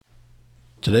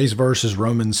Today's verse is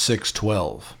Romans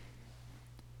 6:12.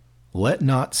 Let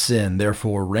not sin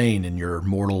therefore reign in your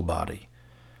mortal body,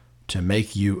 to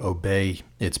make you obey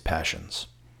its passions.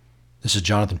 This is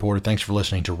Jonathan Porter. Thanks for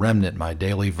listening to Remnant, my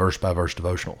daily verse-by-verse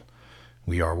devotional.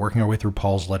 We are working our way through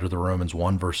Paul's letter to the Romans,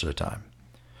 one verse at a time.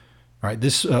 All right,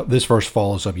 this verse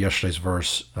follows up yesterday's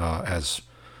verse, as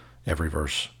every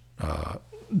verse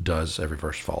does. Every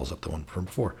verse follows up the one from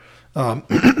before.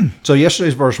 So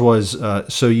yesterday's verse was,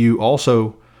 so you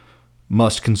also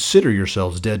must consider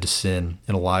yourselves dead to sin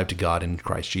and alive to God in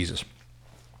Christ Jesus.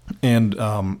 And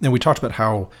we talked about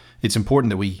how it's important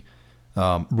that we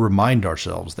remind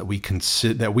ourselves that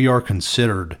we are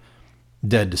considered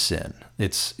dead to sin.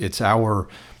 It's our,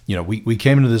 we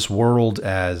came into this world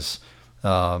as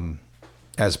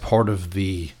part of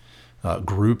the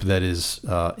group that is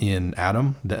in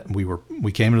Adam. That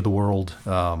we came into the world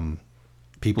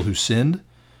people who sinned,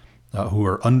 who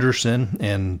are under sin,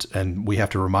 and we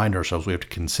have to remind ourselves, we have to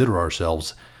consider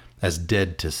ourselves as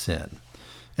dead to sin.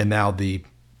 And now the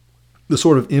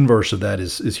sort of inverse of that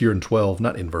is here in 12,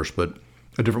 not inverse, but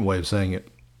a different way of saying it.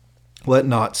 Let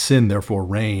not sin therefore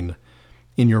reign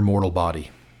in your mortal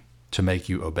body to make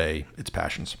you obey its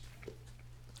passions.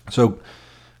 So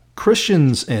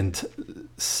Christians and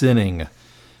sinning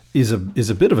is a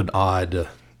bit of an odd.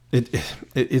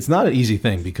 It's not an easy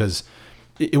thing, because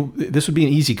this would be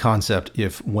an easy concept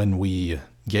if, when we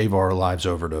gave our lives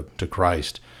over to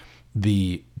Christ,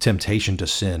 the temptation to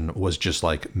sin was just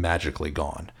like magically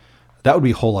gone. That would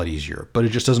be a whole lot easier, but it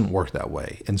just doesn't work that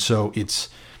way. And so it's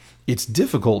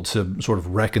difficult to sort of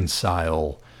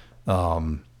reconcile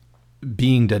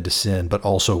being dead to sin, but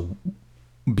also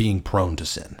being prone to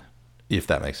sin, if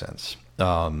that makes sense.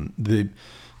 The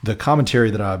commentary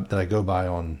that I go by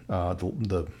on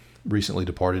the recently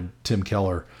departed Tim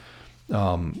Keller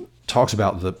talks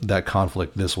about that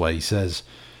conflict this way. He says,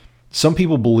 some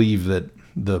people believe that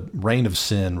the reign of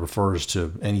sin refers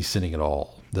to any sinning at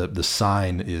all. The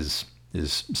sign is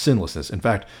sinlessness. In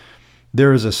fact,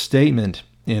 there is a statement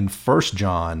in 1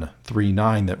 John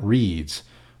 3:9 that reads,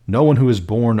 "No one who is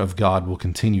born of God will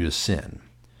continue to sin."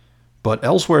 But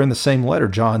elsewhere in the same letter,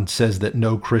 John says that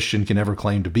no Christian can ever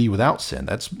claim to be without sin.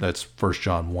 That's 1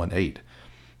 John 1:8.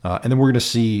 And then we're going to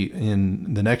see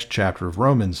in the next chapter of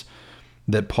Romans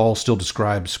that Paul still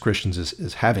describes Christians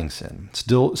as having sin.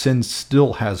 Sin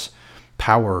still has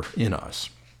power in us.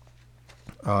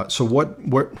 So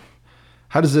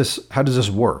how does this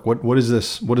work? What does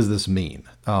this mean?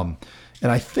 And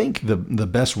I think the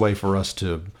best way for us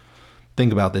to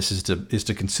think about this is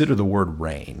to consider the word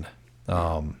reign.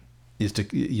 I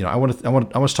want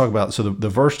to talk about, so the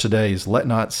verse today is, let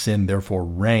not sin therefore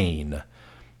reign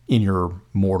in your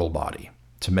mortal body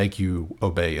to make you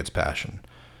obey its passion.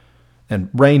 And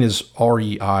reign is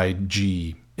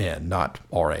R-E-I-G-N, not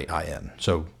R-A-I-N.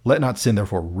 So let not sin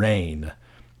therefore reign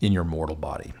in your mortal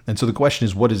body. And so the question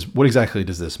is, what exactly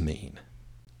does this mean?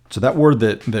 So that word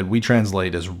that we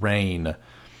translate as reign,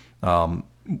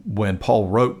 when Paul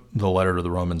wrote the letter to the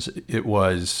Romans, it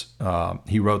was,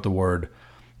 he wrote the word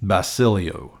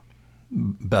basilio,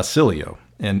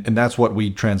 and that's what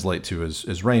we translate to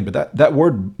as reign. But that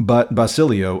word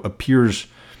basilio appears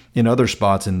in other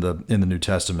spots in the New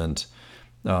Testament,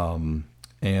 and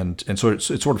so it's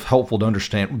sort of helpful to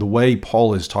understand the way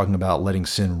Paul is talking about letting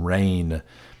sin reign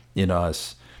in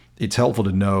us. It's helpful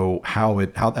to know how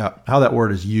that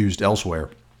word is used elsewhere.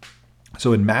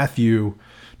 So in Matthew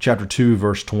chapter 2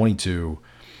 verse 22,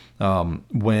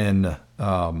 when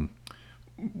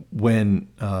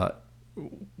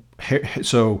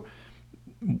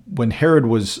Herod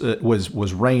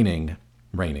was reigning,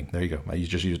 there you go, I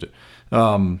just used it.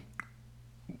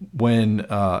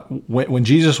 When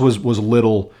Jesus was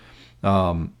little,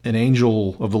 an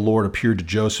angel of the Lord appeared to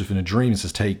Joseph in a dream and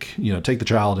says, take the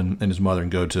child and his mother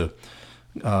and go to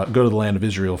the land of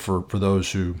Israel, for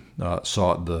those who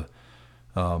sought the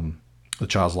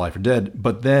child's life are dead.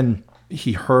 But then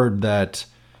he heard that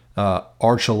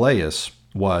Archelaus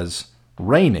was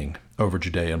reigning over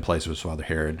Judea in place of his father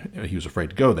Herod. He was afraid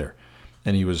to go there,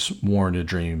 and he was warned in a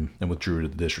dream and withdrew to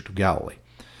the district of Galilee.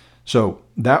 So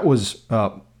that was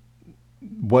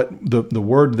what the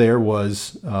word there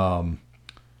was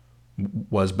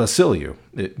basilio.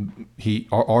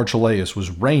 Archelaus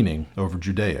was reigning over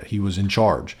Judea. He was in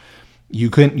charge. You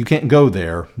can't go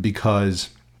there because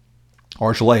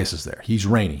Archelaus is there. He's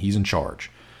reigning. He's in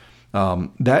charge.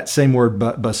 That same word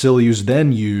basilio is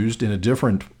then used in a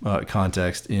different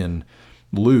context in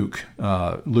Luke,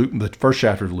 the first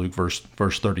chapter of Luke, verse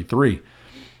 33,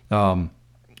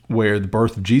 where the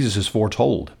birth of Jesus is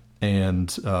foretold,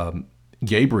 and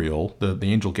Gabriel, the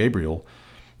angel Gabriel,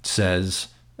 says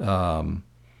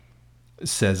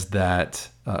says that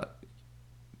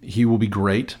he will be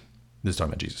great. This is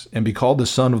talking about Jesus, and be called the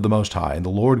Son of the Most High, and the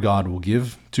Lord God will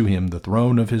give to him the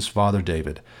throne of his father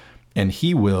David, and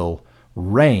he will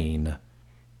reign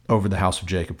over the house of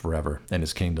Jacob forever, and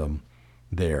his kingdom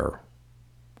there,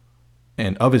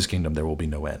 and of his kingdom there will be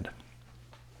no end.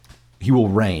 He will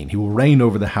reign. He will reign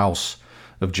over the house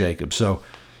of Jacob. So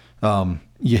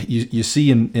you see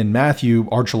in Matthew,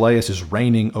 Archelaus is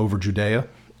reigning over Judea,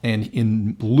 and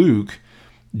in Luke,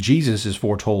 Jesus is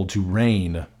foretold to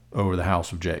reign over the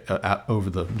house of Jacob.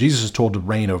 Jesus is told to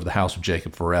reign over the house of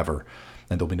Jacob forever,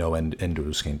 and there'll be no end to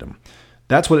his kingdom.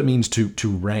 That's what it means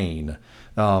to reign.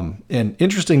 And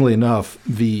interestingly enough,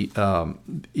 in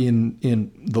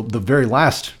the very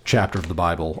last chapter of the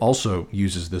Bible also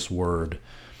uses this word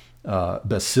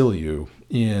Basileia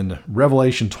in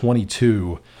Revelation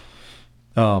 22,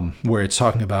 where it's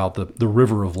talking about the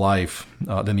river of life.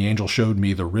 Then the angel showed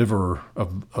me the river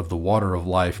of the water of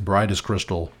life, bright as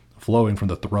crystal, flowing from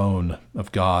the throne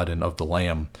of God and of the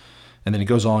Lamb. And then it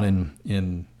goes on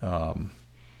in I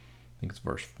think it's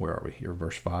where are we here?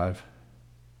 Verse 5.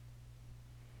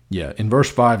 Yeah, in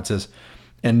verse 5 it says,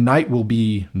 "And night will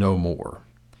be no more.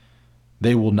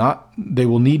 They will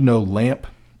need no lamp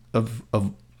of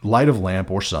light of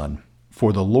lamp or sun,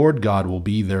 for the Lord God will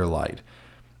be their light,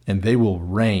 and they will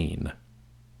reign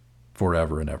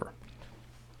forever and ever."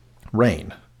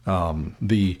 Reign.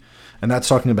 And that's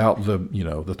talking about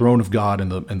the throne of God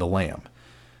and the Lamb.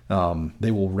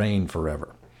 They will reign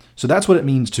forever. So that's what it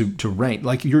means to reign.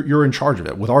 Like you're in charge of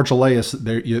it. With Archelaus,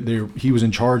 he was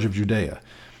in charge of Judea.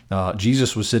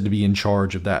 Jesus was said to be in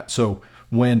charge of that. So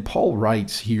when Paul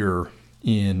writes here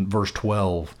in verse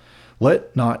 12,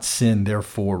 "Let not sin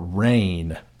therefore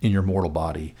reign in your mortal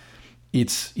body,"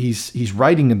 he's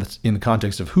writing in the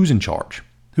context of who's in charge.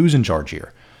 Who's in charge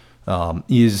here?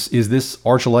 Is this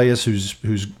Archelaus who's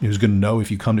going to know if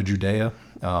you come to Judea?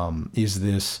 Is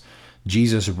this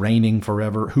Jesus reigning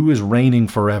forever? Who is reigning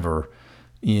forever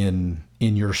in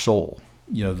your soul?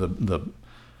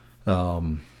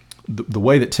 The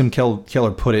way that Tim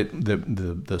Keller put it,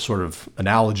 the sort of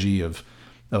analogy of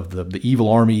the evil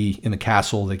army in the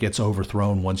castle that gets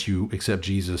overthrown once you accept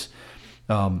Jesus.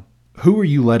 Who are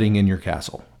you letting in your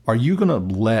castle? Are you going to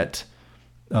let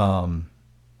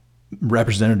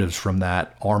representatives from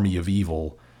that army of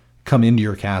evil come into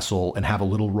your castle and have a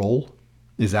little role?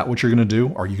 Is that what you're going to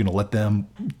do? Are you going to let them?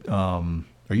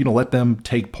 Are you going to let them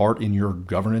take part in your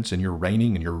governance and your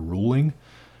reigning and your ruling?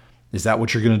 Is that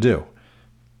what you're going to do?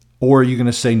 Or are you going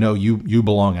to say, no, you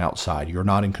belong outside. You're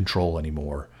not in control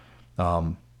anymore.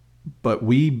 But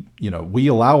we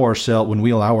allow ourselves, when we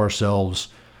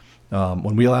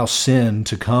allow sin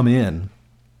to come in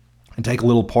and take a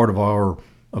little part of our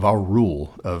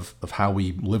rule of how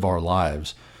we live our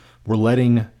lives, we're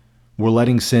letting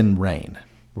sin reign.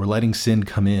 We're letting sin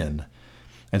come in.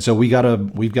 And so we've got to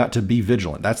be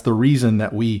vigilant. That's the reason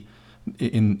that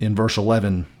in verse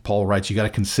 11, Paul writes, you got to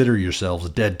consider yourselves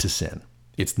dead to sin.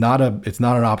 It's not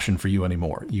an option for you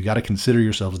anymore. You got to consider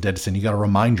yourselves dead to sin. You got to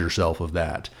remind yourself of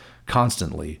that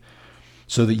constantly,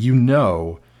 so that you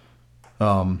know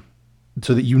that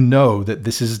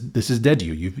this is dead to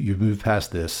you. You've moved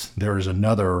past this. There's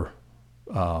another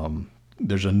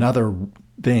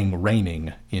thing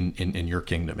reigning in your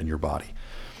kingdom, in your body.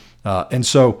 And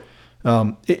so,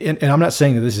 and I'm not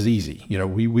saying that this is easy.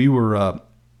 We were,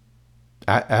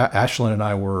 Ashlyn and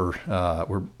I were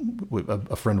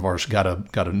a friend of ours got a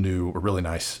really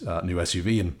nice new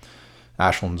SUV, and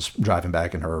Ashlyn's driving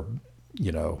back in her,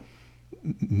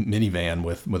 minivan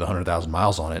with 100,000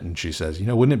 miles on it, and she says,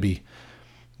 wouldn't it be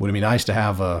nice to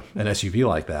have an SUV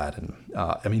like that? And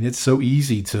I mean, it's so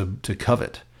easy to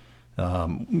covet.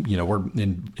 We're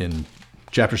in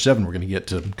chapter 7, we're going to get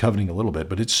to coveting a little bit,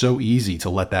 but it's so easy to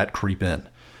let that creep in.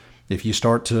 If you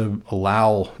start to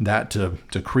allow that to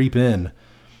creep in,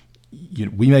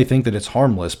 we may think that it's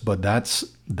harmless, but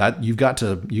you've got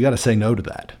to say no to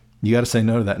that. You got to say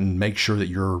no to that and make sure that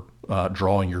you're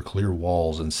drawing your clear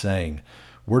walls and saying,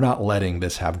 we're not letting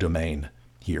this have domain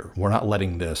here. We're not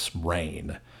letting this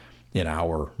reign in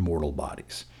our mortal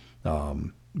bodies,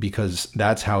 because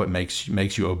that's how it makes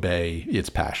you obey its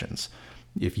passions.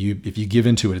 If you give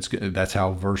into it, that's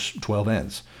how verse 12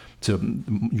 ends.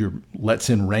 Let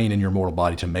sin reign in your mortal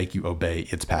body to make you obey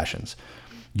its passions.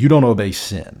 You don't obey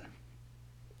sin.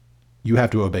 You have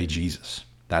to obey Jesus.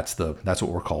 That's what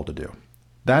we're called to do.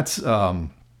 That's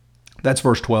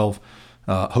verse 12.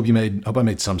 Hope I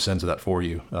made some sense of that for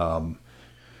you.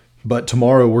 But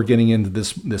tomorrow we're getting into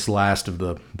this last of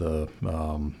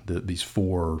these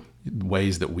 4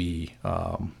 ways that we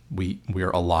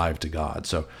are alive to God.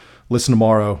 So listen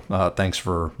tomorrow. Thanks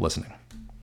for listening.